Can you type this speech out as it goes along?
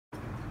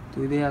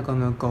Today I'm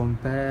gonna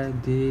compare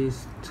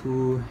these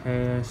two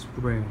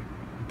hairspray.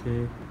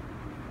 Okay.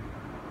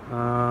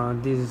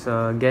 This is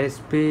a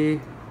Gatsby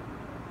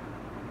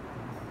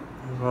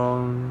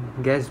from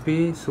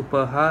Gatsby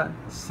Super Hard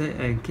Set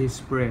and Keep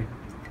Spray,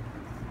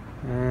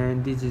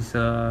 and this is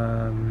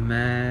a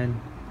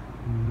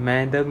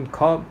Mandom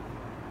Corp.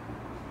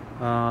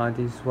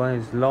 This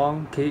one is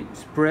long keep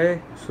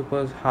spray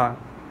super hard.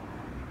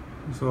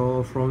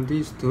 So from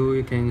these two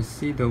you can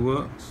see the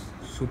words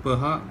super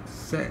hard,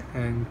 set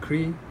and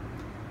creep,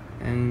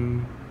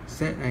 and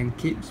set and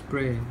keep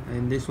spray,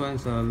 and this one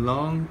is a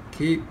long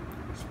keep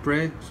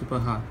spray super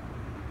hard.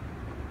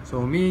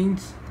 So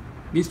means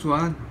this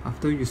one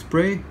after you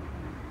spray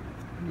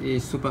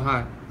is super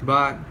hard,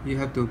 but you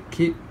have to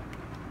keep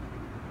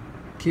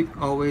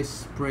always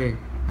spray,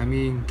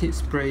 keep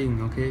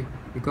spraying, okay?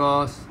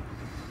 Because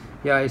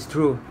yeah, it's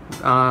true,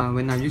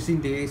 when I'm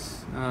using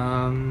this,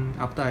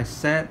 after I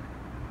set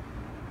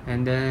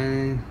and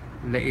then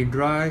let it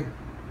dry,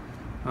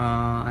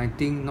 I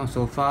think not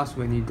so fast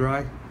when it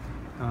dry.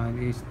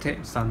 It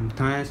takes some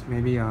time,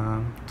 maybe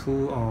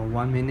 2 or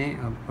 1 minute,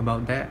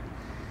 about that.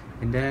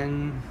 And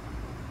then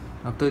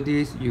after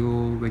this,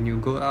 when you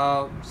go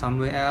out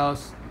somewhere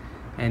else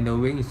and the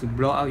wind is to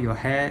blow out your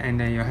hair, and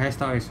then your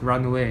hairstyle is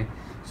run away,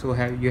 so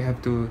you have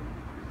to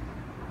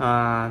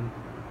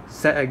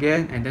set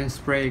again and then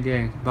spray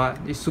again. But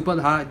it's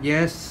super hard,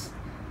 yes.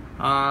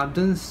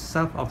 Then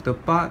some of the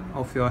part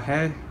of your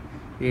hair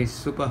is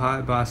super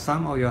hard, but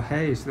some of your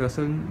hair is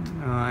doesn't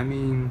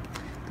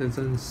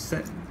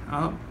set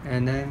up,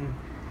 and then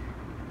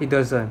it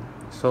doesn't.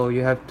 So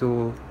you have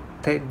to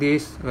take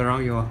this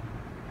around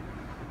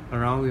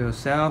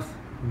yourself,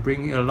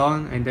 bring it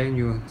along, and then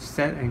you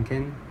set and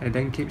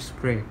then keep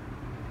spray.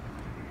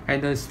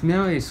 And the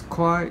smell is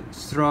quite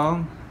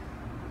strong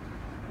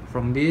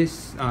from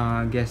this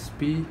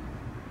Gatsby.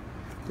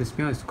 The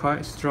smell is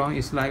quite strong.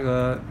 It's like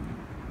the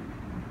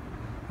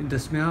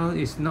smell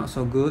is not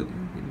so good.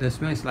 The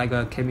smell is like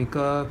a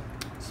chemical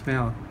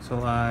smell,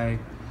 so I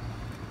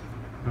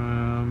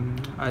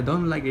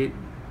don't like it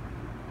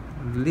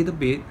a little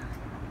bit,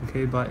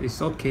 okay, but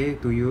it's okay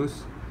to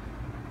use.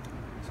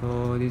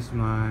 So this is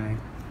my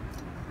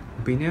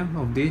opinion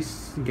of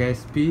this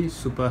Gatsby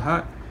Super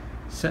Hard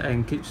Set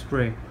and Keep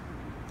Spray.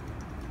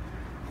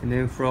 And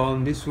then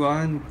from this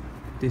one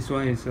is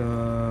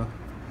a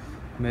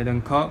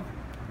Mandom Corp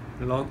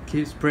Long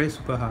Keep Spray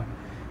Super Hard,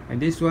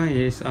 and this one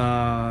is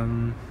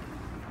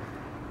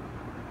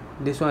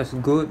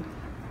good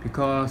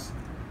because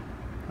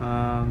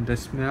the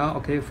smell,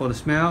 okay, for the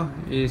smell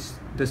is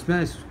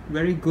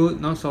very good,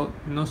 not so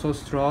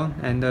strong,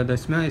 and the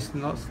smell is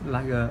not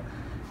like a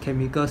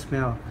chemical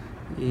smell.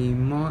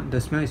 The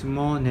smell is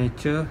more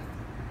nature.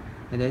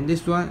 And then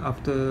this one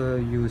after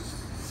you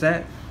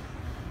set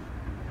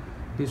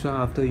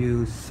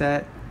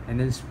and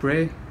then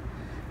spray,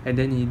 and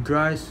then it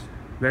dries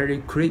very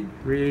quick,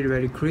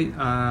 really quick.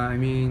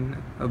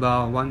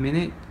 About 1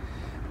 minute.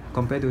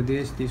 Compared to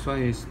this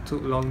one is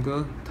took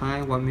longer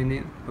time, 1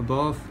 minute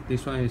above.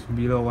 This one is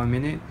below 1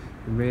 minute,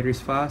 very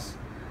fast.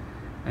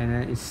 And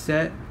then it's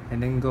set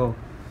and then go.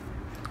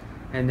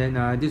 And then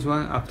this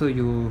one after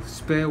you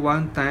spray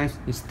one time,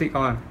 it stick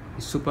on.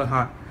 It's super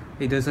hard.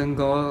 It doesn't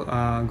go.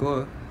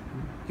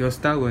 Your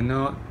style will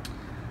not.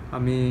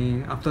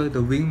 After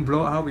the wind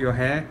blow out your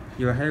hair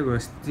will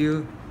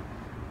still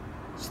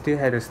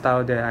have the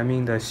style there.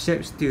 The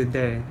shape still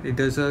there. It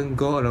doesn't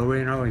go all the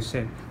way around your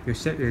shape. Your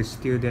shape is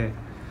still there.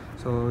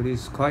 So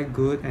this is quite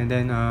good. And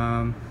then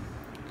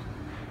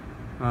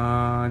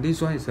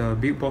this one is a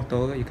big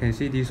bottle. You can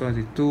see this one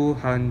is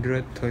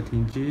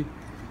 213g,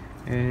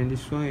 and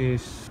this one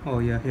is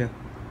here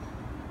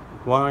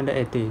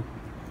 180.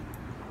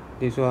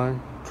 This one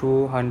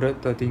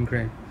 213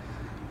 gram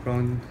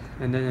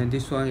and then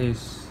this one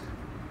is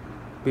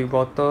big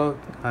bottle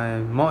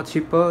and more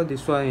cheaper.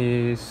 This one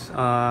is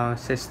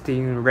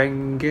 16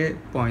 ringgit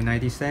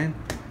 90 cents.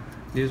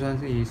 This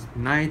one is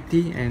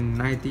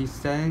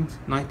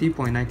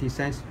 90.90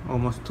 cents,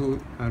 almost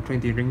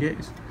 20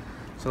 ringgit.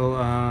 So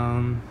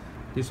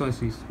this one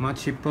is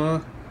much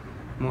cheaper,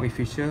 more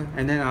efficient.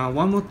 And then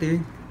one more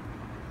thing,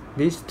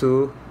 these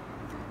two,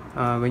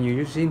 when you're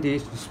using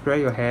this to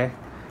spray your hair,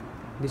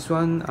 this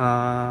one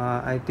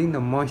I think the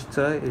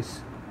moisture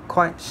is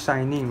quite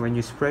shining when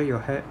you spray your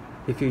hair.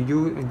 If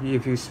you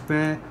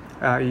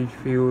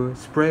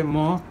spray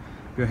more,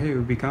 your hair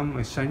will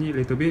become shiny a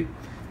little bit.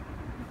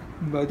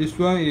 But this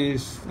one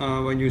is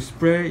when you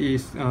spray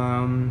is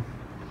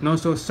not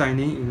so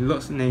shiny. It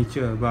looks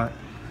nature, but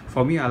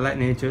for me I like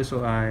nature,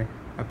 so I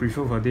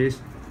prefer for this,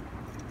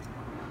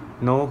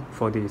 no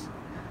for this.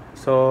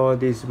 So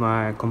this is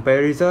my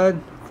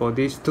comparison for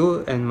these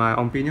two, and my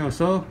opinion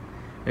also,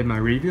 and my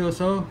review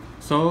also.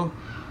 So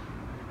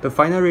the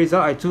final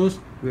result I choose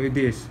with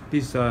this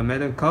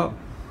Mandom Corp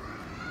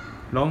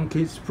Long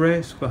Keep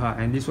Spray Super Hard,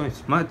 and this one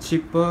is much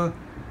cheaper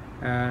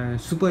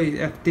and super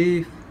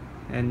effective.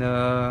 And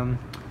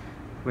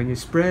when you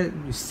spray,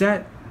 you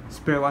spray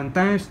one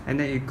time, and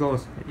then it will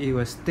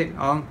stick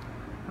on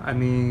I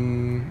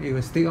mean, it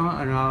will stay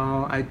on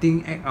around, I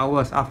think, 8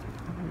 hours after.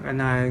 When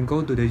I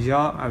go to the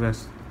job,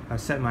 I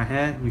set my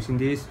head using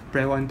this,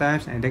 spray one time,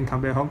 and then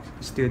come back home,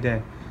 it's still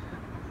there.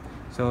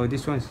 So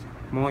this one is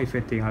more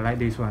effective. I like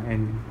this one,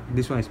 and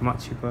this one is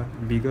much cheaper,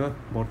 bigger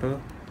bottle,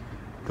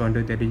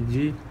 230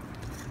 mg,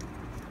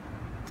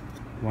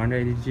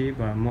 180 mg,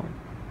 but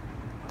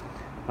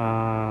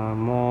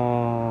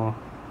more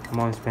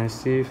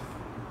expensive.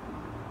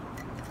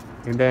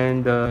 And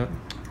then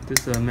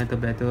this metal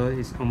battle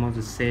is almost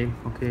the same.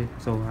 Okay,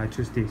 so I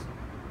choose this.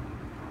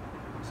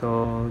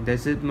 So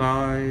that's it,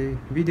 my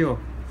video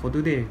for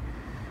today,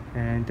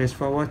 and thanks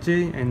for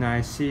watching, and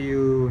I see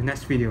you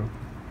next video.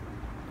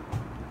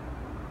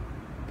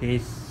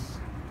 Peace.